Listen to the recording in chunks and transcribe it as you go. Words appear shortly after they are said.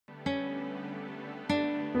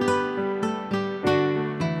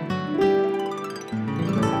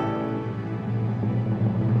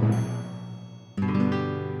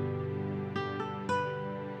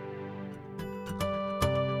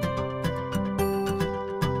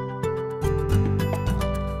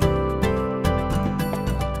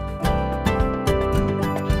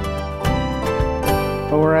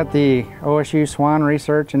we're at the OSU Swine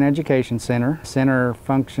Research and Education Center. The center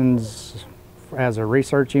functions as a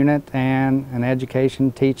research unit and an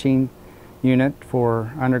education teaching unit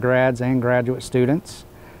for undergrads and graduate students.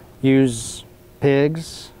 Use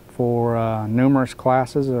pigs for numerous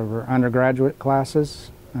classes of our undergraduate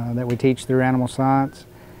classes that we teach through animal science,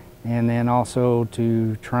 and then also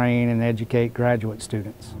to train and educate graduate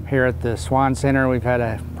students. Here at the Swine Center, we've had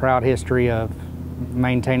a proud history of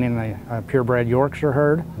maintaining a purebred Yorkshire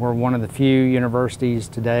herd. We're one of the few universities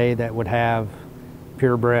today that would have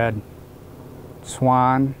purebred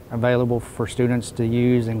swine available for students to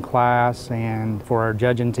use in class and for our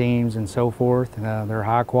judging teams and so forth. They're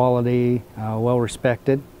high quality, well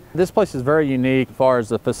respected. This place is very unique as far as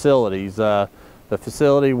the facilities. The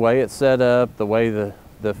facility, way it's set up, the way the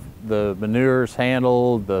manure's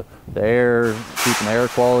handled, the air, keeping the air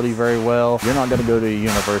quality very well. You're not going to go to a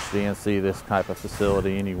university and see this type of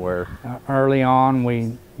facility anywhere. Early on,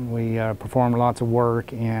 we performed lots of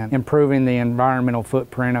work in improving the environmental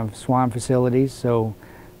footprint of swine facilities. So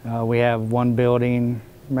we have one building,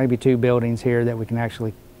 maybe two buildings here that we can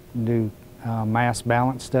actually do mass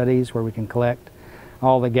balance studies where we can collect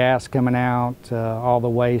all the gas coming out, all the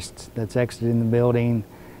waste that's exiting the building,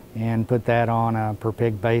 and put that on a per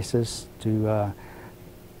pig basis to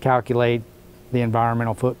calculate the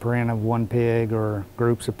environmental footprint of one pig or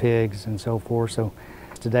groups of pigs and so forth. So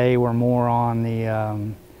today we're more on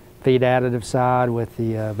the feed additive side with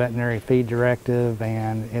the veterinary feed directive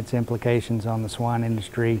and its implications on the swine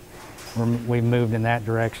industry. We've moved in that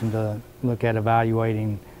direction to look at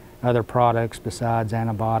evaluating other products besides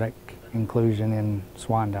antibiotic inclusion in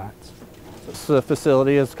swine diets. The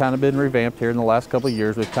facility has kind of been revamped here in the last couple of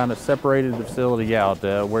years. We've kind of separated the facility out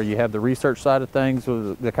where you have the research side of things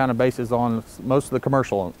that kind of bases on most of the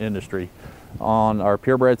commercial industry. On our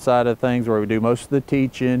purebred side of things, where we do most of the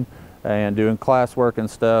teaching and doing classwork and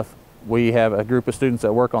stuff, we have a group of students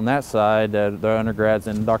that work on that side, the undergrads,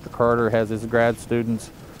 and Dr. Carter has his grad students.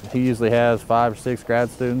 He usually has 5 or 6 grad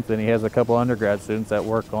students, and he has a couple undergrad students that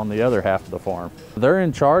work on the other half of the farm. They're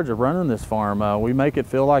in charge of running this farm. We make it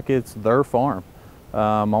feel like it's their farm.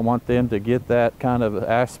 I want them to get that kind of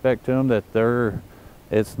aspect to them, that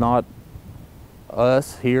it's not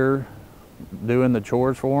us here doing the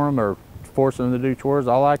chores for them or forcing them to do chores.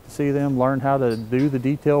 I like to see them learn how to do the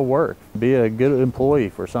detailed work, be a good employee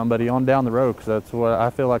for somebody on down the road, because that's what I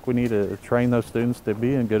feel like we need to train those students to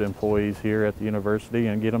be good employees here at the university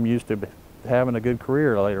and get them used to having a good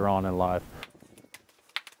career later on in life.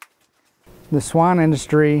 The swine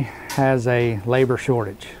industry has a labor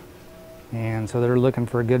shortage, and so they're looking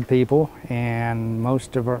for good people, and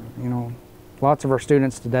most of our, lots of our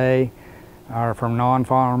students today are from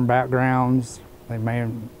non-farm backgrounds. They may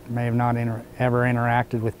have not ever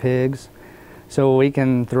interacted with pigs. So we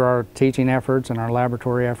can, through our teaching efforts and our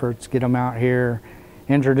laboratory efforts, get them out here,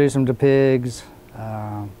 introduce them to pigs,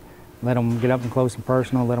 let them get up and close and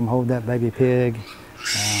personal, let them hold that baby pig,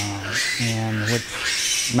 and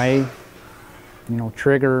which may,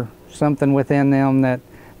 trigger something within them that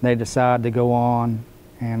they decide to go on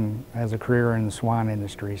and as a career in the swine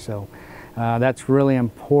industry. So that's really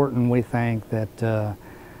important, we think, that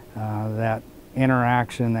that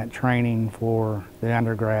interaction, that training for the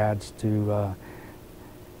undergrads to,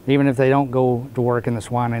 even if they don't go to work in the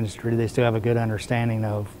swine industry, they still have a good understanding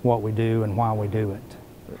of what we do and why we do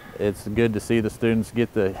it. It's good to see the students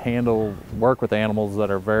get to work with animals that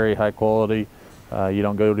are very high quality. You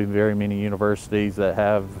don't go to very many universities that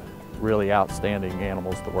have really outstanding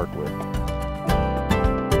animals to work with.